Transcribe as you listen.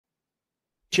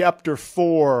Chapter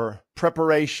 4,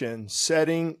 preparation,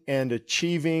 setting and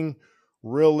achieving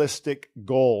realistic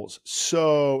goals.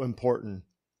 So important.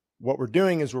 What we're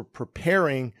doing is we're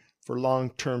preparing for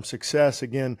long-term success.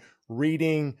 Again,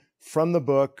 reading from the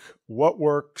book, What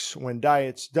Works When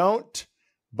Diets Don't,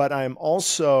 but I'm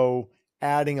also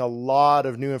adding a lot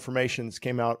of new information that's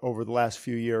came out over the last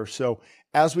few years. So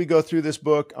as we go through this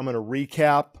book, I'm going to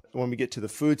recap when we get to the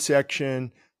food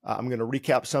section. I'm going to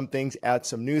recap some things, add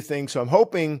some new things. So I'm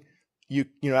hoping you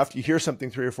after you hear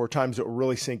something 3 or 4 times, it will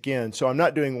really sink in. So I'm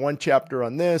not doing one chapter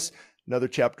on this, another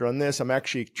chapter on this. I'm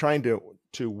actually trying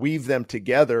to weave them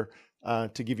together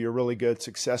to give you a really good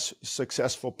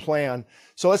successful plan.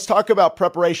 So let's talk about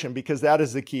preparation, because that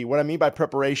is the key. What I mean by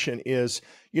preparation is,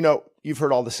 you've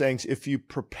heard all the sayings. If you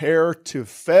prepare to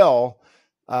fail,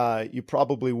 you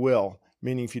probably will.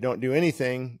 Meaning if you don't do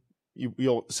anything,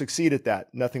 you'll succeed at that.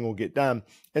 Nothing will get done.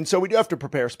 And so we do have to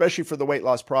prepare, especially for the weight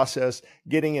loss process,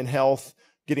 getting in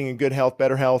good health,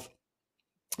 better health.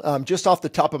 Just off the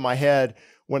top of my head,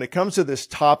 when it comes to this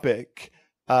topic,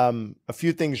 a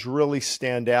few things really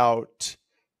stand out.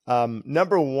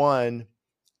 Number one,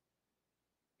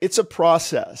 it's a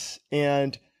process,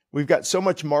 and we've got so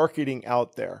much marketing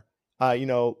out there.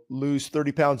 Lose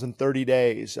 30 pounds in 30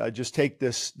 days. Just take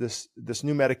this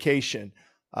new medication.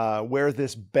 Wear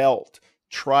this belt,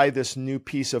 try this new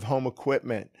piece of home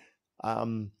equipment. I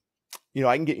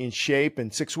can get you in shape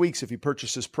in 6 weeks if you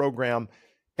purchase this program.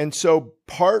 And so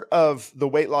part of the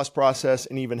weight loss process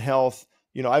and even health,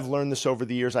 I've learned this over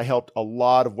the years. I helped a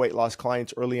lot of weight loss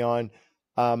clients early on.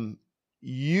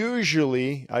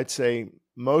 Usually, I'd say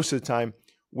most of the time,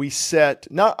 we set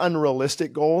not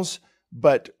unrealistic goals,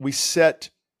 but we set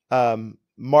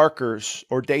markers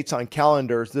or dates on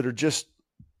calendars that are just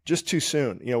too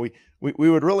soon. We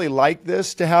would really like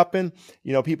this to happen.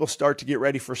 People start to get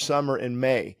ready for summer in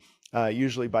May.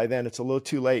 Usually by then it's a little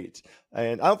too late.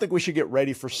 And I don't think we should get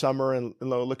ready for summer and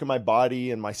look at my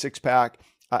body and my six pack.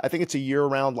 I think it's a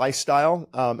year-round lifestyle.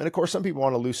 And of course, some people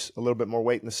want to lose a little bit more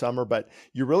weight in the summer, but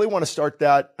you really want to start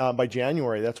that by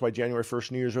January. That's why January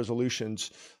 1st, New Year's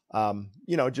resolutions,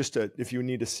 if you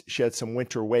need to shed some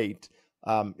winter weight,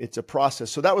 it's a process.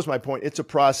 So that was my point. It's a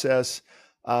process.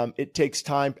 It takes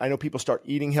time. I know people start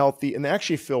eating healthy and they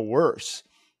actually feel worse.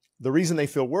 The reason they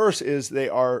feel worse is they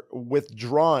are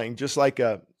withdrawing, just like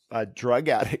a drug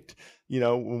addict.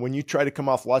 When you try to come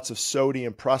off lots of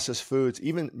sodium, processed foods,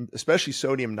 especially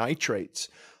sodium nitrates,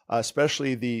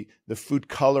 especially the food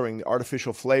coloring, the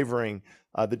artificial flavoring,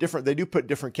 they do put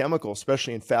different chemicals,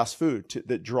 especially in fast food,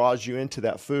 that draws you into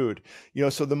that food.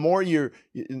 So the more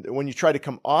when you try to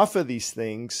come off of these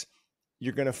things,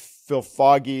 you're going to feel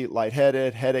foggy,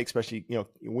 lightheaded, headache, especially,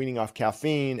 weaning off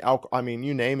caffeine, alcohol,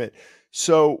 you name it.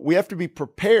 So we have to be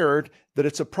prepared that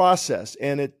it's a process,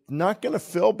 and it's not going to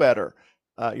feel better.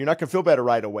 You're not going to feel better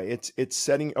right away. It's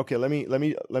setting, okay, let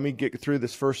me get through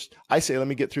this first, let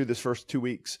me get through this first 2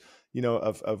 weeks,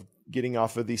 of getting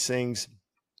off of these things.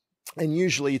 And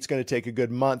usually it's going to take a good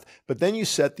month, but then you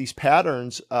set these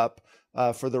patterns up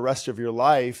for the rest of your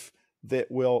life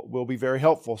that will be very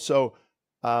helpful. So,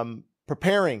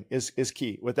 preparing is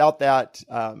key. Without that,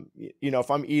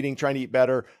 if I'm trying to eat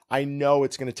better, I know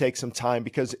it's going to take some time,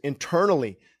 because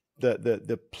internally,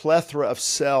 the plethora of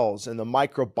cells and the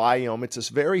microbiome, it's this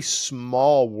very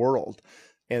small world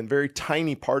and very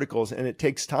tiny particles, and it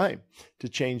takes time to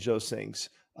change those things.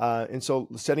 And so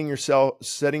setting your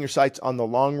sights on the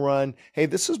long run. Hey,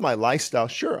 this is my lifestyle.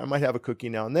 Sure, I might have a cookie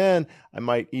now and then. I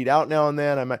might eat out now and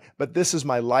then. But this is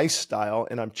my lifestyle,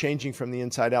 and I'm changing from the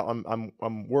inside out.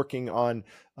 I'm working on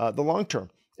the long term.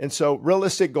 And so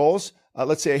realistic goals.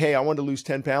 Let's say, hey, I want to lose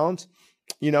 10 pounds.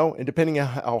 And depending on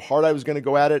how hard I was going to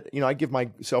go at it, I give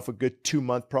myself a good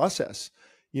 2-month process.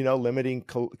 Limiting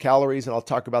calories, and I'll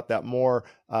talk about that more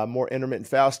intermittent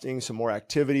fasting, some more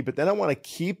activity, but then I want to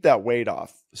keep that weight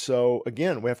off. So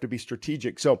again, we have to be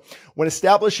strategic. So when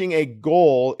establishing a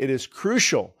goal, it is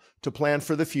crucial to plan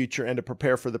for the future and to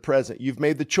prepare for the present. You've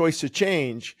made the choice to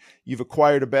change. You've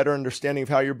acquired a better understanding of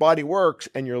how your body works,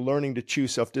 and you're learning to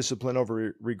choose self-discipline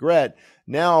over regret.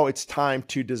 Now it's time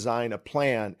to design a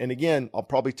plan. And again, I'll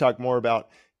probably talk more about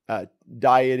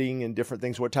dieting and different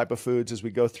things, what type of foods, as we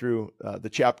go through the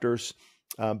chapters.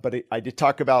 But I did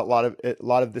talk about a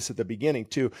lot of this at the beginning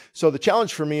too. So the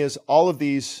challenge for me is all of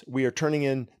these, we're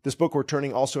turning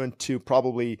also into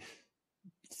probably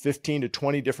 15 to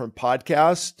 20 different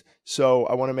podcasts. So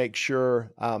I want to make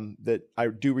sure that I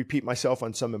do repeat myself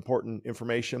on some important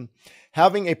information.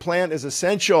 Having a plan is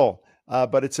essential,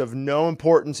 but it's of no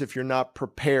importance if you're not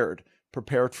prepared.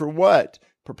 Prepared for what?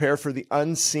 Prepare for the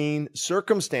unseen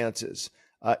circumstances,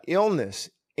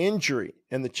 illness, injury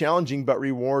and the challenging but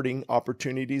rewarding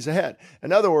opportunities ahead.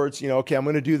 In other words, okay, I'm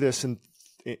going to do this in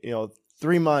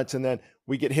 3 months, and then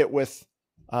we get hit with,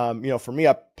 for me,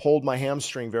 I pulled my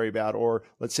hamstring very bad, or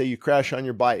let's say you crash on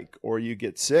your bike, or you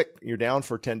get sick, you're down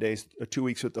for 10 days, or 2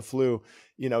 weeks with the flu,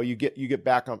 you get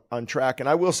back on track. And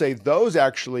I will say those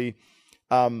actually,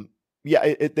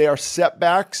 they are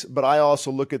setbacks, but I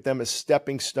also look at them as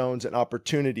stepping stones and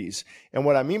opportunities. And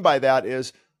what I mean by that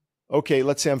is, okay,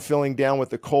 let's say I'm feeling down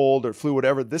with the cold or flu,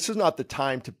 whatever. This is not the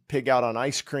time to pig out on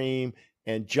ice cream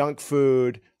and junk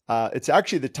food. It's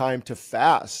actually the time to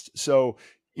fast. So,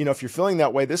 if you're feeling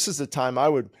that way, this is the time I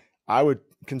would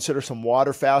consider some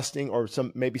water fasting, or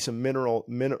maybe some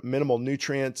minimal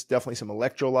nutrients, definitely some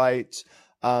electrolytes.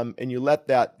 And you let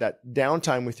that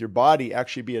downtime with your body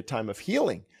actually be a time of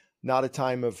healing, not a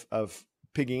time of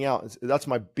pigging out. That's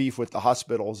my beef with the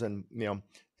hospitals, and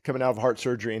coming out of heart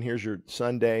surgery, and here's your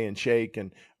sundae and shake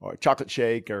or chocolate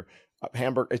shake or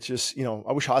hamburger. It's just,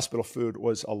 I wish hospital food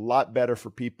was a lot better for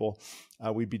people.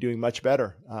 We'd be doing much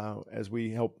better as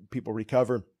we help people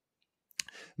recover.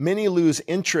 Many lose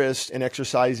interest in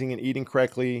exercising and eating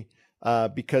correctly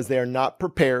because they are not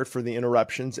prepared for the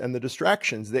interruptions and the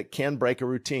distractions that can break a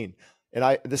routine.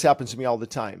 And this happens to me all the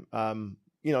time.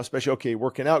 Especially, okay,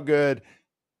 working out good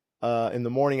in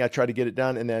the morning, I try to get it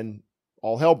done, and then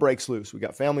all hell breaks loose. We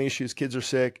got family issues, kids are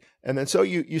sick. And then so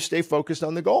you stay focused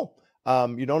on the goal.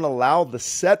 You don't allow the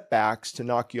setbacks to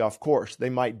knock you off course. They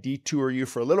might detour you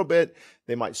for a little bit.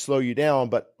 They might slow you down,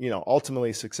 but ultimately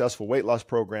a successful weight loss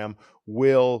program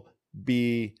will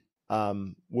be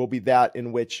that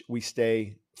in which we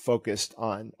stay focused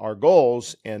on our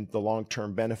goals and the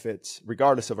long-term benefits,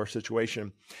 regardless of our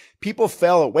situation. People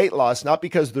fail at weight loss, not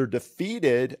because they're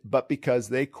defeated, but because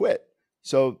they quit.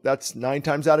 So that's 9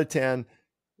 times out of 10.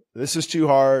 This is too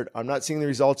hard. I'm not seeing the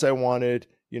results I wanted.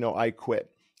 I quit.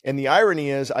 And the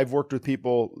irony is, I've worked with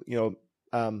people, they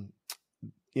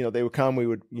would come, we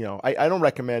would, I don't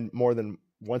recommend more than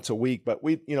once a week, but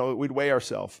we'd weigh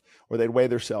ourselves, or they'd weigh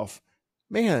themselves.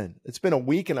 Man, it's been a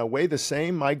week and I weigh the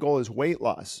same. My goal is weight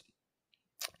loss.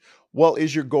 Well,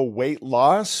 is your goal weight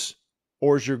loss,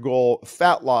 or is your goal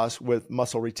fat loss with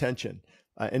muscle retention?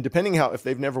 And depending if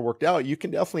they've never worked out, you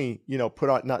can definitely, put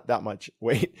on not that much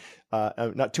weight,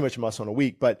 not too much muscle in a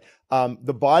week, but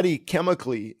the body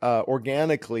chemically,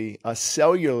 organically,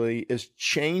 cellularly is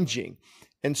changing.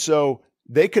 And so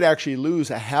they could actually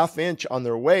lose a ½ inch on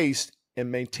their waist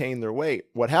and maintain their weight.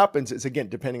 What happens is, again,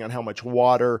 depending on how much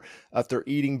water, if they're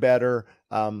eating better,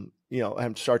 I'm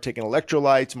start taking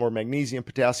electrolytes, more magnesium,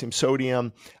 potassium,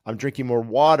 sodium. I'm drinking more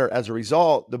water. As a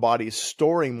result, the body is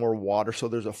storing more water, so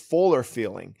there's a fuller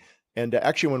feeling. And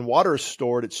actually, when water is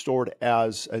stored, it's stored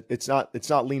as it's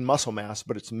not lean muscle mass,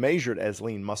 but it's measured as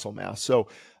lean muscle mass. So,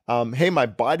 hey, my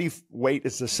body weight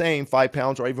is the same, 5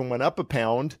 pounds, or I even went up a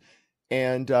pound,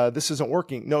 and this isn't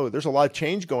working. No, there's a lot of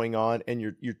change going on, and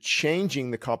you're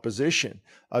changing the composition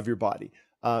of your body.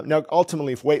 Now,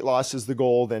 ultimately, if weight loss is the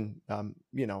goal, then,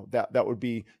 that would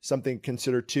be something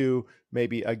considered too.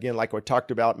 Maybe, again, like I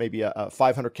talked about, maybe a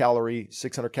 500 calorie,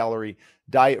 600 calorie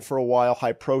diet for a while,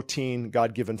 high protein,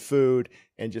 God-given food,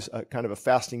 and just a kind of a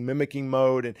fasting mimicking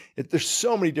mode. And there's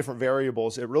so many different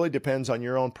variables. It really depends on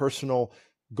your own personal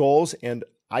goals. And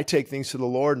I take things to the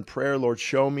Lord in prayer. Lord,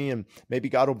 show me, and maybe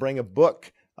God will bring a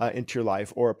book into your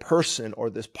life, or a person, or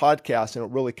this podcast, and it'll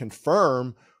really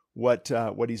confirm what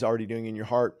he's already doing in your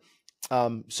heart.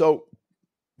 So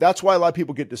that's why a lot of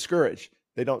people get discouraged.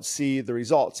 They don't see the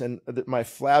results. And my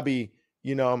flabby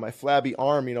arm,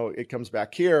 it comes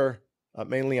back here,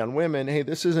 mainly on women. Hey,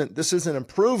 this isn't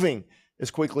improving as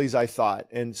quickly as I thought.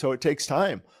 And so it takes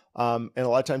time. And a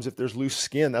lot of times if there's loose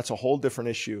skin, that's a whole different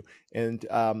issue. And,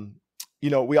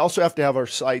 we also have to have our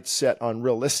sights set on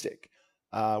realistic.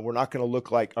 We're not going to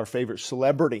look like our favorite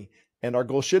celebrity. And our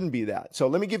goal shouldn't be that. So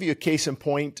let me give you a case in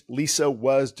point. Lisa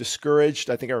was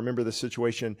discouraged. I think I remember the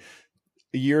situation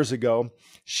years ago.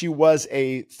 She was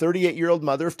a 38-year-old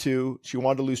mother of 2. She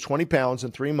wanted to lose 20 pounds in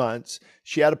 3 months.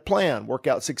 She had a plan: work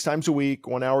out 6 times a week,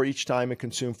 1 hour each time, and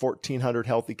consume 1,400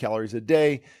 healthy calories a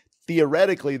day.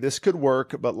 Theoretically, this could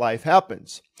work, but life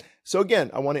happens. So again,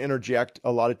 I want to interject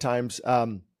a lot of times,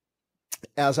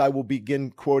 as I will begin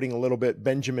quoting a little bit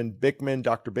Benjamin Bickman,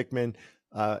 Dr. Bickman,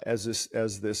 as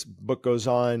this book goes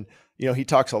on, he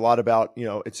talks a lot about,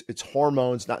 it's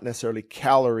hormones, not necessarily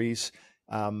calories,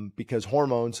 because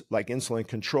hormones like insulin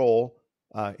control,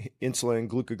 insulin,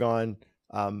 glucagon,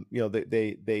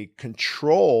 they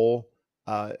control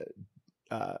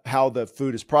how the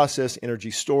food is processed,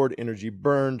 energy stored, energy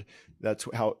burned. That's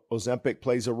how Ozempic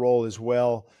plays a role as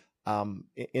well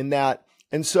in that.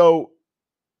 And so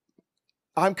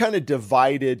I'm kind of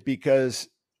divided, because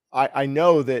I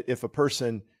know that if a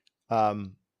person,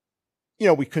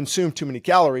 we consume too many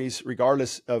calories,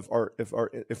 regardless of if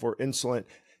we're insulin.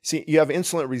 See, you have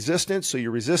insulin resistance, so you're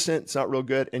resistant. It's not real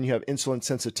good, and you have insulin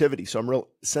sensitivity. So I'm real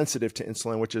sensitive to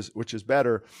insulin, which is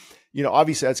better.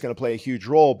 Obviously that's going to play a huge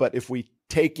role. But if we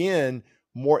take in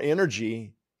more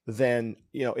energy, then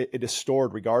it is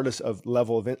stored regardless of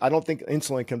level of. I don't think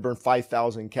insulin can burn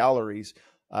 5,000 calories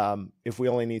if we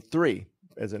only need 3,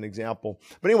 as an example.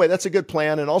 But anyway, that's a good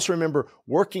plan. And also remember,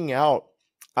 working out.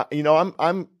 I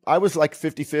was like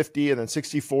 50-50 and then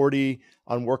 60-40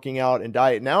 on working out and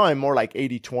diet. Now I'm more like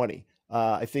 80-20.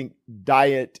 I think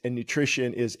diet and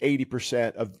nutrition is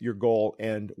 80% of your goal,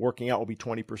 and working out will be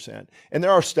 20%. And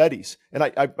there are studies, and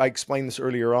I explained this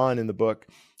earlier on in the book,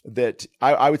 that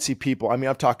I would see people, I'm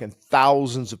talking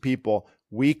thousands of people,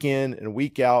 week in and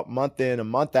week out, month in and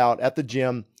month out at the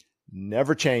gym,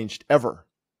 never changed ever.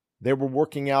 They were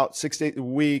working out 6 days a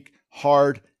week,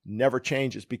 hard, never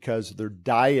changes because their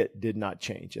diet did not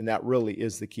change. And that really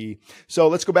is the key. So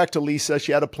let's go back to Lisa.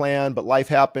 She had a plan, but life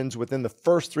happens. Within the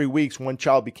first 3 weeks, one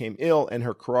child became ill and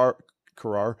her car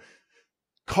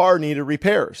needed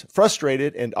repairs.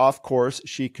 Frustrated and off course,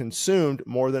 she consumed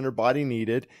more than her body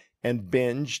needed and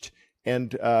binged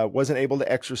and wasn't able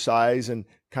to exercise and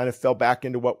kind of fell back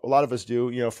into what a lot of us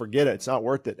do. Forget it. It's not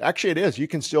worth it. Actually, it is. You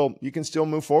can still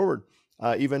move forward.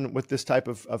 Even with this type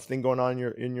of thing going on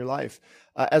in your life.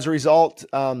 As a result,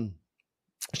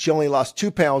 she only lost 2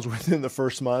 pounds within the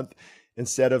first month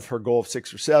instead of her goal of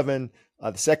 6 or 7.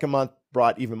 The second month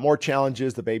brought even more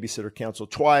challenges. The babysitter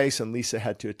canceled twice, and Lisa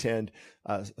had to attend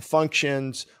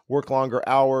functions, work longer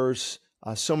hours,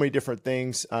 so many different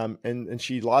things. And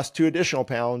she lost 2 additional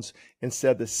pounds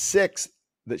instead of the 6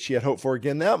 that she had hoped for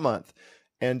again that month.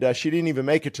 And she didn't even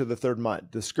make it to the 3rd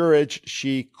month. Discouraged,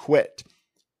 she quit.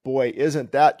 Boy,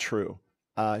 isn't that true?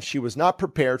 She was not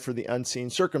prepared for the unseen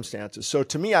circumstances. So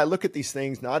to me, I look at these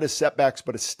things not as setbacks,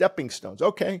 but as stepping stones.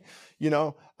 Okay.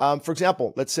 For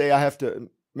example, let's say I have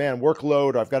to,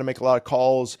 workload, or I've got to make a lot of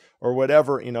calls or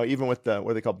whatever, even with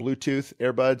what they call Bluetooth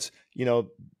earbuds,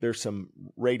 there's some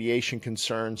radiation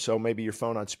concerns. So maybe your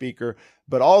phone on speaker,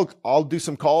 but I'll do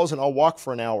some calls and I'll walk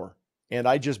for an hour. And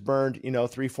I just burned,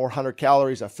 300-400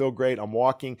 calories. I feel great. I'm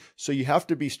walking. So you have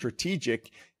to be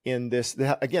strategic in this.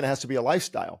 Again, it has to be a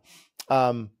lifestyle.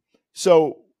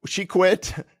 So she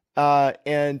quit,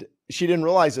 and she didn't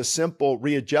realize a simple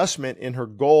readjustment in her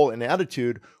goal and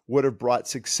attitude would have brought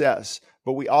success.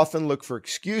 But we often look for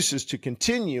excuses to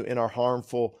continue in our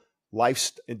harmful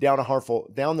down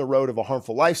the road of a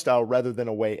harmful lifestyle rather than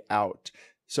a way out.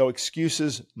 So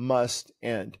excuses must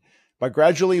end. By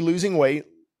gradually losing weight,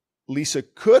 Lisa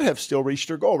could have still reached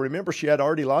her goal. Remember, she had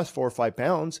already lost 4 or 5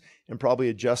 pounds and probably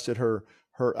adjusted her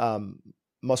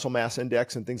muscle mass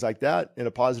index and things like that in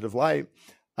a positive light.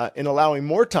 In allowing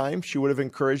more time, she would have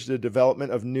encouraged the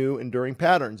development of new enduring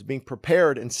patterns. Being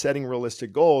prepared and setting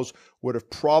realistic goals would have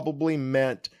probably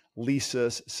meant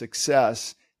Lisa's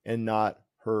success and not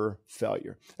her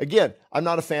failure. Again, I'm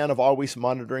not a fan of always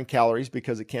monitoring calories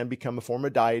because it can become a form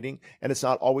of dieting, and it's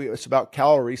not always about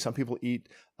calories. Some people eat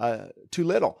too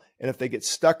little. And if they get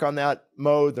stuck on that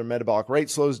mode, their metabolic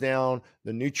rate slows down,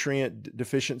 the nutrient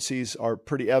deficiencies are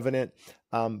pretty evident.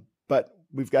 But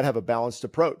we've got to have a balanced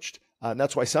approach. And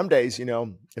that's why some days,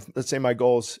 if let's say my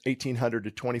goal is 1,800 to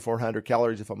 2,400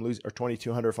 calories if I'm losing, or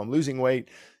 2,200 if I'm losing weight,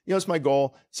 it's my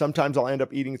goal. Sometimes I'll end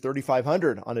up eating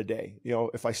 3,500 on a day.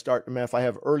 If I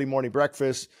have early morning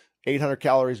breakfast, 800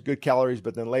 calories, good calories,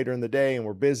 but then later in the day and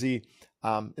we're busy,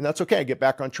 and that's okay. I get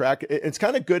back on track. It's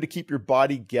kind of good to keep your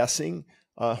body guessing,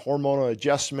 hormonal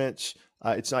adjustments.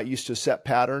 It's not used to a set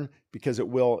pattern because it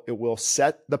will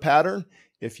set the pattern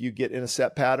if you get in a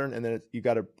set pattern, and then you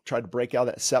got to try to break out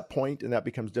that set point, and that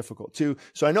becomes difficult too.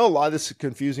 So I know a lot of this is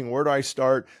confusing. Where do I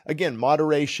start? Again,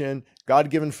 moderation,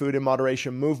 God-given food in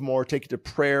moderation, move more, take it to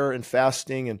prayer and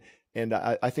fasting, and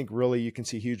I think really you can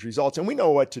see huge results. And we know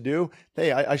what to do.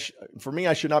 Hey, for me,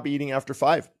 I should not be eating after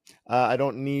 5. I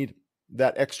don't need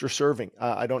that extra serving.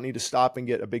 I don't need to stop and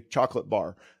get a big chocolate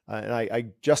bar. And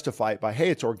I justify it by, hey,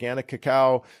 it's organic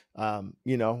cacao.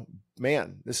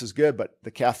 This is good, but the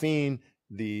caffeine,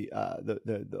 the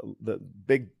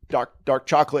big dark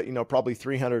chocolate, probably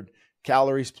 300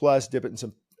 calories plus, dip it in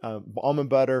some almond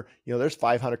butter, there's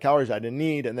 500 calories I didn't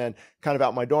need. And then kind of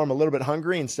out my door, I'm a little bit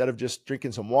hungry. Instead of just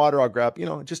drinking some water, I'll grab,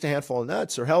 just a handful of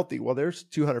nuts. Are healthy. Well, there's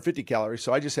 250 calories.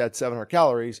 So I just had 700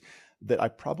 calories that I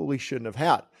probably shouldn't have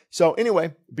had. So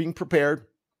anyway, being prepared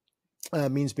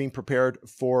means being prepared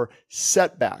for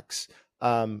setbacks.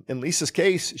 In Lisa's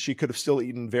case, she could have still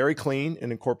eaten very clean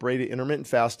and incorporated intermittent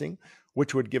fasting,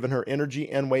 which would have given her energy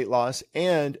and weight loss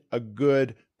and a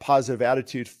good positive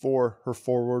attitude for her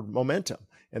forward momentum.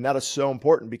 And that is so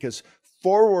important, because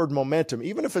forward momentum,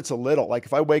 even if it's a little, like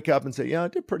if I wake up and say, yeah, I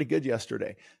did pretty good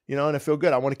yesterday, and I feel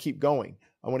good, I want to keep going.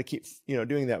 I want to keep,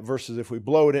 doing that, versus if we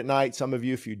blow it at night, some of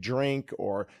you, if you drink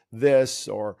or this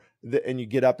or and you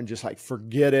get up and just like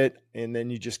forget it, and then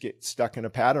you just get stuck in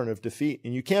a pattern of defeat,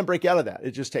 and you can't break out of that.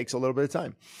 It just takes a little bit of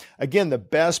time. Again, the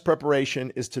best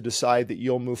preparation is to decide that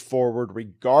you'll move forward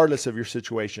regardless of your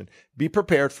situation. Be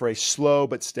prepared for a slow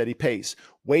but steady pace.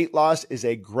 Weight loss is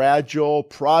a gradual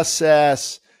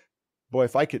process. Boy,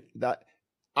 if I could,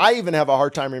 I even have a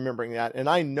hard time remembering that. And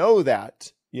I know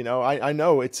that, I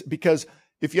know it's because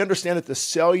if you understand at the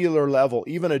cellular level,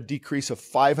 even a decrease of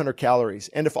 500 calories,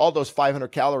 and if all those 500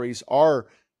 calories are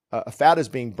fat is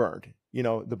being burned,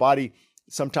 the body,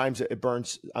 sometimes it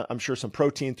burns, I'm sure, some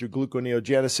protein through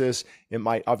gluconeogenesis. It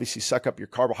might obviously suck up your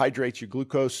carbohydrates, your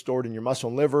glucose stored in your muscle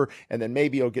and liver, and then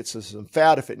maybe it'll get some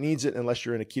fat if it needs it, unless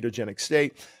you're in a ketogenic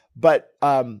state. But,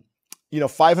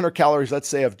 500 calories, let's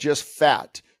say, of just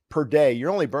fat per day, you're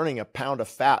only burning a pound of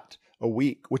fat a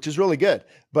week, which is really good.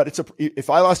 But if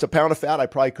I lost a pound of fat, I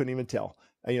probably couldn't even tell.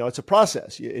 It's a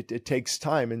process. It takes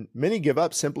time, and many give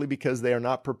up simply because they are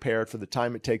not prepared for the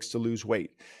time it takes to lose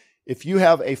weight. If you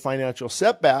have a financial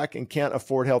setback and can't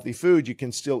afford healthy food, you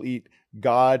can still eat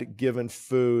God-given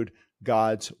food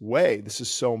God's way. This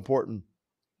is so important.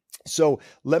 So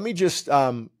let me just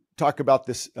talk about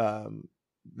this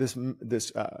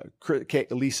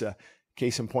Lisa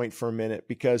case in point for a minute,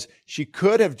 because she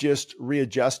could have just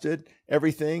readjusted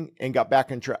everything and got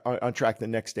back on track the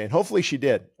next day. And hopefully she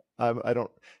did. I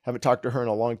haven't talked to her in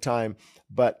a long time,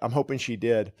 but I'm hoping she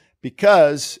did,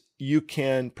 because you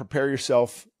can prepare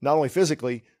yourself not only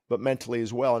physically, but mentally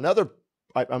as well.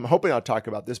 I'm hoping I'll talk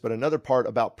about this, but another part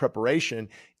about preparation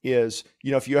is,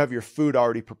 if you have your food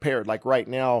already prepared, like right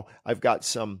now, I've got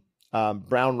some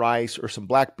brown rice or some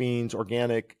black beans,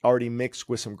 organic, already mixed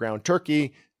with some ground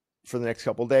turkey for the next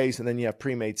couple of days. And then you have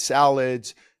pre-made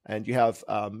salads, and you have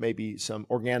maybe some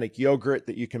organic yogurt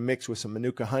that you can mix with some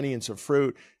Manuka honey and some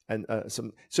fruit and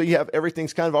so you have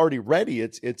everything's kind of already ready.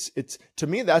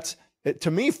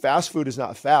 To me, fast food is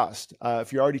not fast.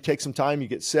 If you already take some time, you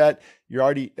get set,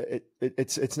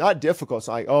 it's not difficult. It's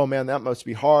like, oh man, that must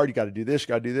be hard. You got to do this, you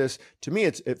got to do this. To me,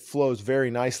 it flows very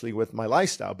nicely with my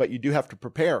lifestyle, but you do have to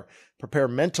prepare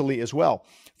mentally as well.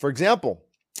 For example,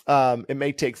 it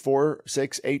may take 4,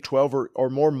 6, 8, 12 or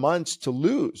more months to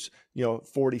lose,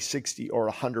 40, 60 or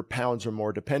 100 pounds or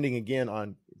more, depending again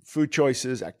on food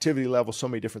choices, activity level, so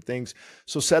many different things.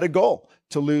 So set a goal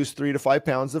to lose 3 to 5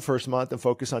 pounds the first month and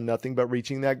focus on nothing but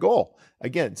reaching that goal.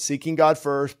 Again, seeking God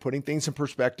first, putting things in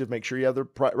perspective, make sure you have the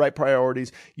right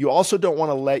priorities. You also don't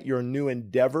want to let your new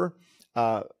endeavor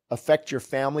affect your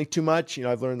family too much.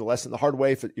 I've learned the lesson the hard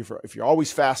way. If you're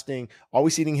always fasting,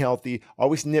 always eating healthy,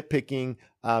 always nitpicking,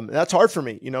 that's hard for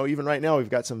me. Even right now, we've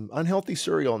got some unhealthy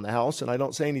cereal in the house and I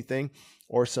don't say anything,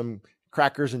 or some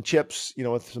crackers and chips,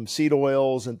 with some seed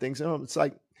oils and things. It's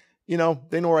like, they know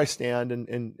where I stand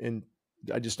and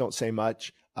I just don't say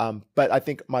much. But I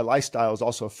think my lifestyle is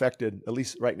also affected, at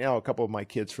least right now, a couple of my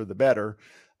kids for the better.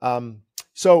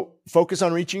 So focus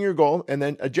on reaching your goal and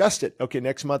then adjust it. Okay,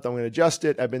 next month I'm going to adjust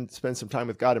it. I've been spending some time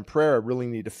with God in prayer. I really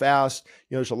need to fast.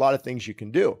 There's a lot of things you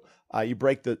can do. You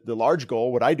break the large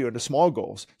goal, what I do, into small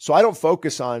goals. So I don't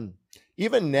focus on,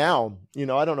 even now,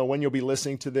 I don't know when you'll be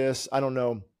listening to this. I don't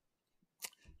know.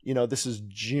 This is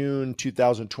June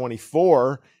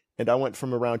 2024, and I went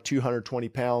from around 220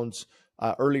 pounds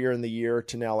earlier in the year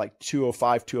to now like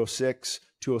 205, 206,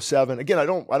 207. Again, I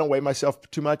don't weigh myself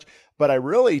too much, but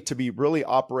to be really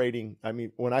operating,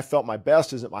 when I felt my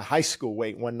best is at my high school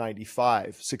weight,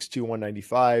 195, 6'2",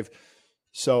 195.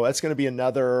 So that's going to be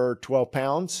another 12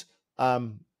 pounds.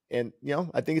 And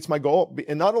I think it's my goal.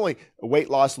 And not only weight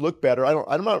loss, look better.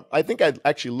 I think I'd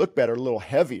actually look better, a little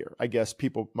heavier. I guess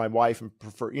my wife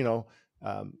prefer,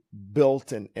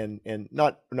 built and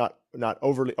not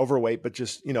overly overweight, but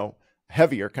just,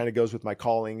 heavier, kind of goes with my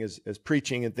calling as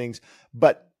preaching and things.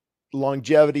 But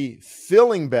longevity,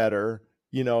 feeling better,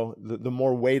 the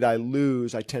more weight I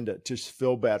lose, I tend to just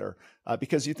feel better.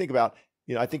 Because you think about,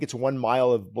 I think it's 1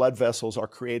 mile of blood vessels are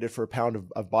created for a pound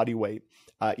of body weight.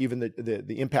 Even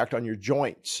the impact on your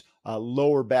joints,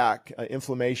 lower back,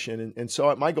 inflammation. And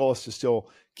so my goal is to still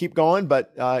keep going,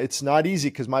 but it's not easy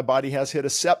because my body has hit a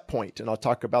set point, and I'll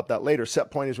talk about that later.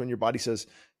 Set point is when your body says,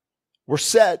 we're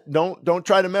set, don't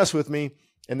try to mess with me.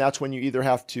 And that's when you either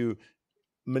have to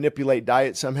manipulate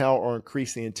diet somehow or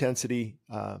increase the intensity,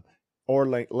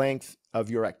 or length of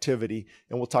your activity.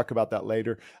 And we'll talk about that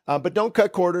later. But don't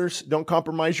cut corners. Don't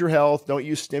compromise your health. Don't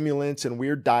use stimulants and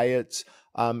weird diets.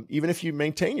 Even if you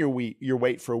maintain your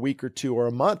weight for a week or two or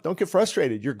a month, don't get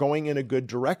frustrated. You're going in a good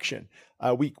direction.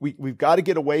 We've got to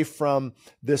get away from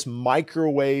this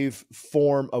microwave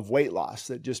form of weight loss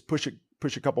that just push a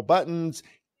couple buttons,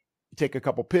 take a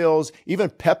couple pills. Even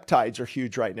peptides are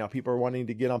huge right now. People are wanting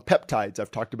to get on peptides.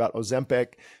 I've talked about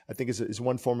Ozempic. I think is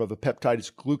one form of a peptide. It's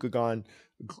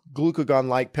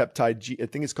glucagon-like peptide. I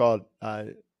think it's called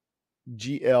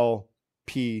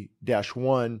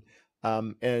GLP-1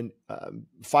 and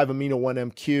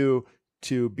 5-amino-1-MQ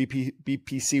to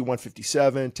BPC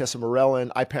 157,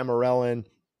 tesamorelin, ipamorelin,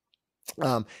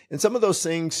 and some of those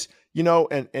things.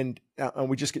 And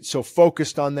we just get so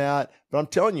focused on that. But I'm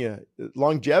telling you,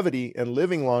 longevity and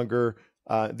living longer,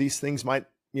 these things might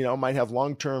have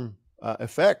long-term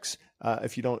effects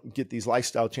if you don't get these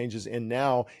lifestyle changes in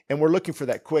now. And we're looking for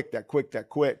that quick.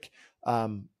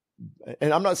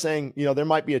 And I'm not saying, there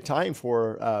might be a time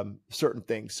for certain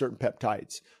things, certain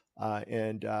peptides.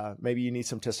 And maybe you need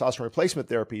some testosterone replacement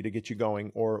therapy to get you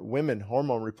going, or women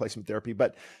hormone replacement therapy.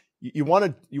 But you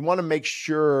want to make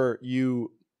sure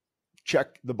you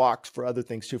check the box for other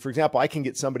things too. For example, I can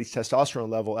get somebody's testosterone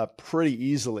level up pretty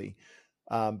easily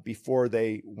before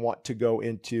they want to go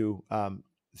into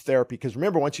therapy. Because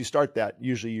remember, once you start that,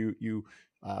 usually you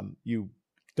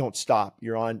don't stop.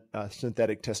 You're on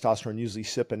synthetic testosterone, usually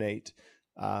cypionate,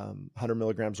 100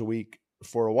 milligrams a week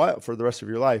for a while, for the rest of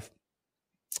your life.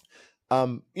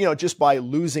 Just by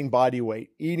losing body weight,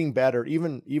 eating better,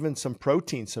 even some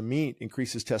protein, some meat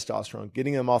increases testosterone,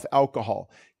 getting them off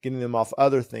alcohol, getting them off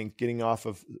other things, getting off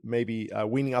of maybe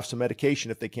weaning off some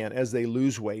medication if they can as they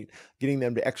lose weight, getting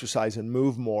them to exercise and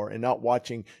move more and not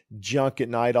watching junk at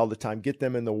night all the time, get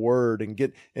them in the Word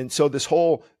and so this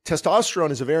whole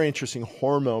testosterone is a very interesting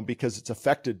hormone because it's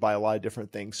affected by a lot of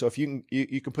different things. So if you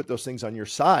can put those things on your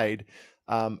side,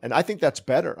 and I think that's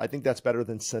better. I think that's better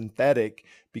than synthetic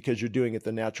because you're doing it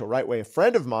the natural right way. A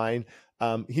friend of mine,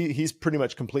 he's pretty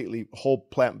much completely whole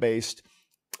plant-based,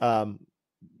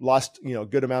 lost, a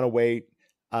good amount of weight.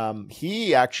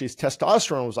 He actually, his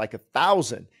testosterone was like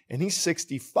 1,000 and he's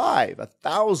 65,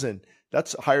 1,000.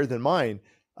 That's higher than mine.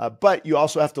 But you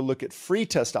also have to look at free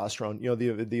testosterone,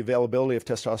 the availability of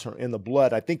testosterone in the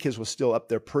blood. I think his was still up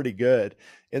there pretty good.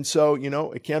 And so,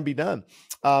 it can be done.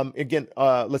 Again,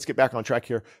 let's get back on track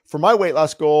here. For my weight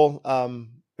loss goal,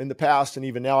 in the past and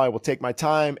even now, I will take my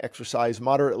time, exercise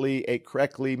moderately, eat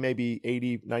correctly, maybe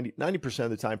 90% of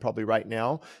the time, probably right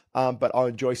now. But I'll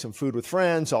enjoy some food with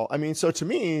friends. So to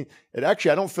me, I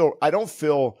don't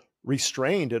feel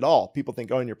restrained at all. People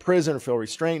think, in your prison or feel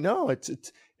restrained. No,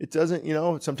 it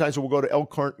doesn't, sometimes we'll go to El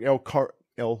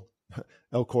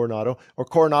Coronado or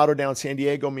Coronado down in San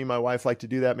Diego. Me and my wife like to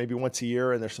do that maybe once a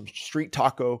year. And there's some street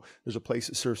taco. There's a place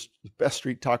that serves the best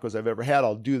street tacos I've ever had.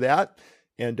 I'll do that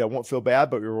and won't feel bad,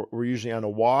 but we're usually on a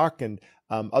walk and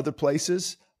other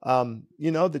places,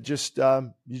 that just,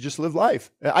 you just live life.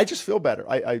 I just feel better.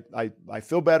 I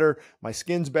feel better. My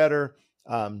skin's better.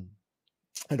 I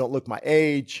don't look my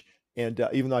age. And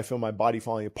even though I feel my body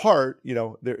falling apart,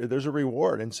 there's a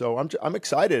reward. And so I'm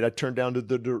excited. I turned down to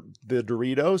the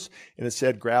Doritos and it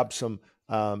said, grab some,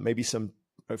 maybe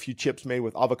a few chips made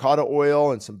with avocado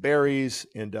oil and some berries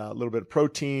and a little bit of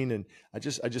protein. And I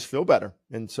just feel better.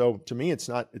 And so to me, it's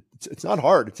not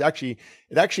hard. It actually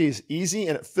is easy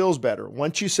and it feels better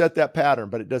once you set that pattern,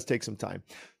 but it does take some time.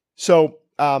 So,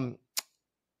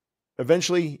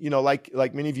 eventually,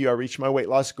 like many of you, I reached my weight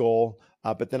loss goal.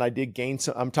 But then I did gain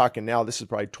some, I'm talking now, this is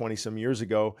probably 20 some years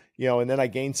ago, and then I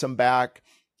gained some back,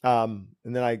 and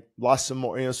then I lost some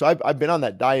more, so I've been on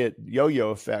that diet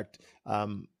yo-yo effect,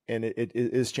 and it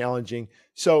is challenging.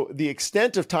 So the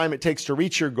extent of time it takes to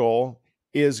reach your goal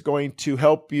is going to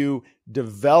help you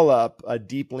develop a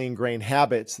deeply ingrained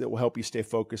habits that will help you stay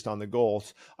focused on the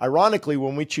goals. Ironically,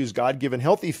 when we choose God-given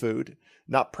healthy food,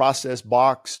 not processed,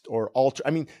 boxed, or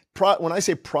ultra. When I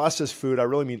say processed food, I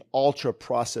really mean ultra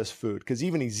processed food, because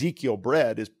even Ezekiel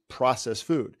bread is processed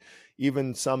food.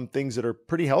 Even some things that are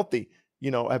pretty healthy,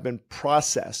 have been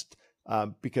processed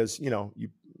because, you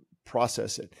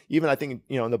process it. Even I think,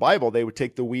 in the Bible, they would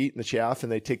take the wheat and the chaff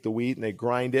and they take the wheat and they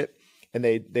grind it and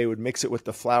they would mix it with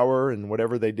the flour and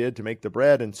whatever they did to make the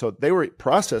bread. And so they were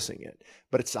processing it,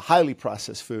 but it's the highly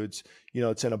processed foods.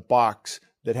 It's in a box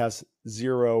that has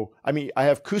zero. I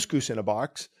have couscous in a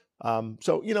box.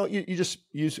 So, you just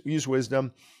use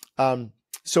wisdom.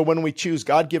 So when we choose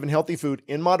God-given healthy food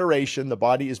in moderation, the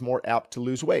body is more apt to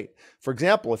lose weight. For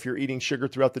example, if you're eating sugar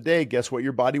throughout the day, guess what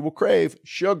your body will crave?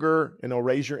 Sugar, and it'll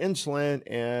raise your insulin,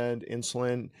 and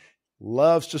insulin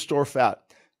loves to store fat.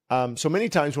 So many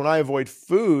times when I avoid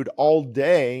food all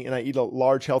day and I eat a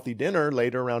large healthy dinner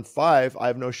later around 5, I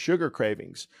have no sugar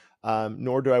cravings.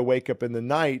 Nor do I wake up in the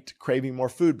night craving more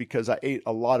food because I ate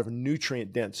a lot of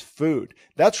nutrient dense food.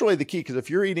 That's really the key, because if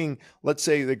you're eating, let's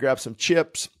say they grab some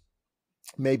chips,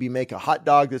 maybe make a hot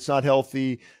dog that's not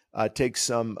healthy, take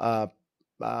some,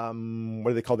 what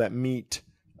do they call that meat?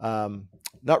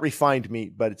 Not refined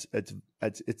meat, but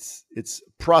it's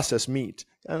processed meat.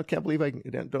 I can't believe I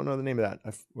don't know the name of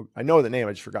that. I know the name,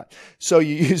 I just forgot. So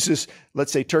you use this,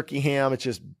 let's say turkey ham. It's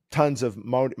just tons of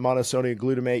monosodium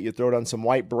glutamate. You throw it on some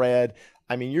white bread.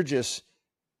 I mean,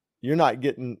 you're not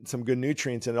getting some good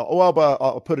nutrients in it. Oh, well,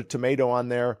 I'll put a tomato on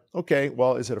there. Okay,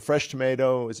 well, is it a fresh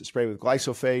tomato? Is it sprayed with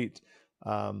glyphosate?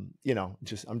 I'm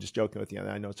just joking with you.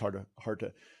 I know it's hard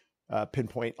to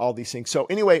pinpoint all these things. So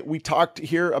anyway, we talked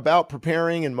here about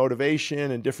preparing and motivation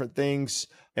and different things,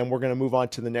 and we're going to move on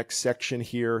to the next section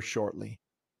here shortly.